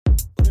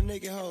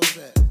naked hoes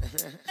at?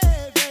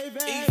 Hey, baby.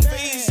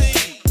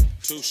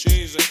 E40, Too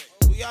sheezy.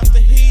 we off the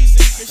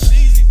heezy for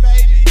sheezy,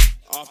 baby.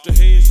 Off the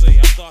heezy,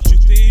 I thought you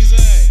teasy.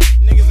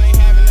 Niggas ain't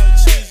having no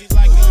cheesy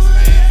like us,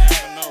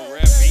 man. No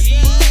rap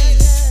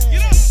ease.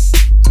 Get up.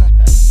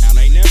 And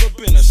ain't never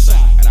been a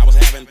sign. And I was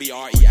having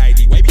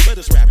BREID way before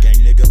this rap game,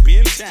 nigga.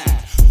 Been time.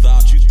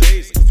 Thought you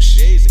teasy,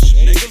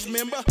 sheezy. Niggas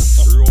remember?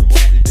 Real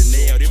Blanton,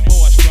 Denell, them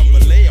boys from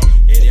Vallejo.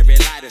 And every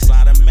light is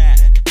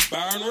automatic.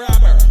 Burn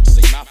rubber.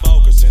 See my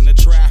focus in the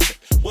traffic.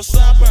 What's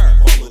up,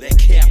 her? All of that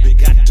cap, it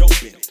got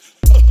dope in it.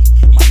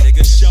 My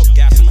nigga Show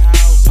got some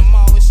houses. I'm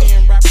always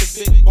hearing rappers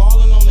big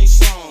ballin' on these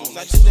songs.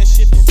 I did that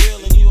shit for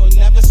real and you'll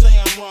never say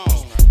I'm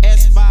wrong.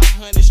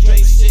 S500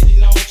 straight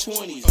sitting on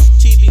 20s.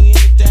 TV in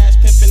the dash,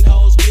 pimpin'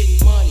 hoes, getting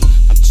money.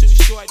 I'm too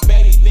short,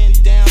 baby, been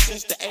down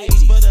since the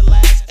 80s. For the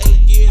last 8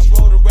 years,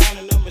 rode around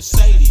in a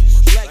Mercedes.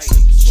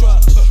 Lexus,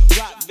 trucks,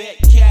 rock vet,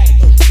 caddy.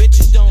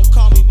 Bitches don't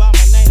call me by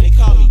my name, they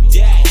call me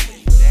daddy.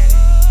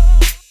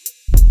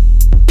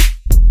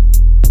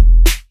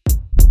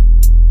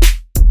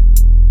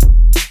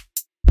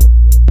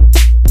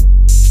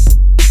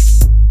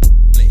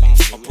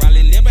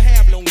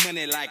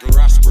 Money like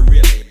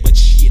Rosparelli, but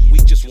shit, we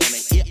just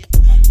wanna hip.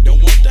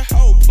 Don't want the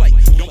whole plate,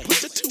 don't put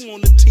the 2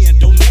 on the 10,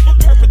 don't never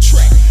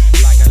perpetrate.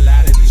 Like a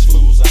lot of these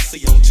fools I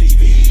see on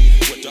TV,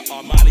 with the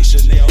Armani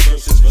Chanel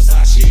versus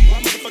Versace.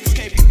 Why motherfuckers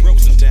can't be broke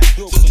sometimes?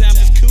 Sometimes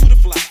it's cool to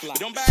fly.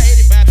 Don't buy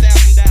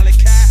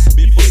 $85,000 car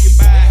before you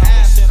buy a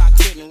house. I said I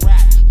couldn't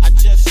rap, I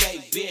just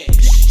say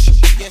bitch.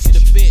 I guess the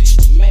bitch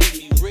made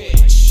me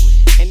rich.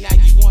 And now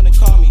you wanna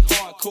call me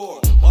hardcore,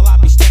 while I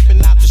be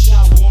stepping out the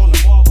shower on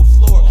the marble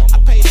floor. I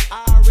pay the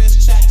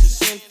IRS taxes,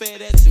 send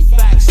FedEx and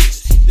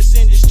faxes. This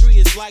industry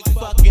is like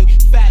fucking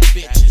fat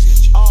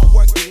bitches. All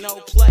work and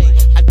no play.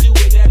 I do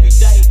it every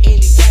day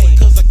anyway,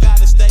 cause I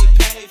gotta stay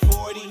paid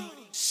 40.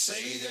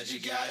 Say that you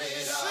got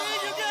it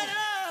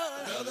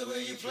all. Love the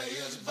way you play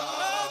your ball.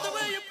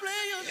 Every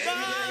day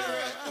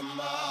you're at the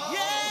mall.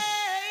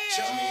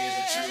 Tell me, is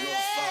it true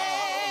or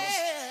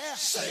false?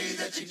 Say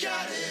that you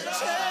got it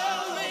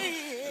all.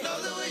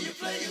 Love the way you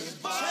play your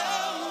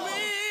ball.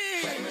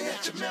 Claiming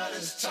that your mouth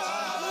is tall.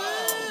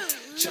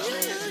 Tell me,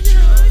 is it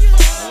true or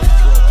false?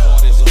 Throw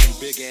parties on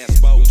big ass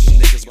boats.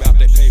 Niggas bout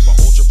their paper,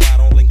 ultra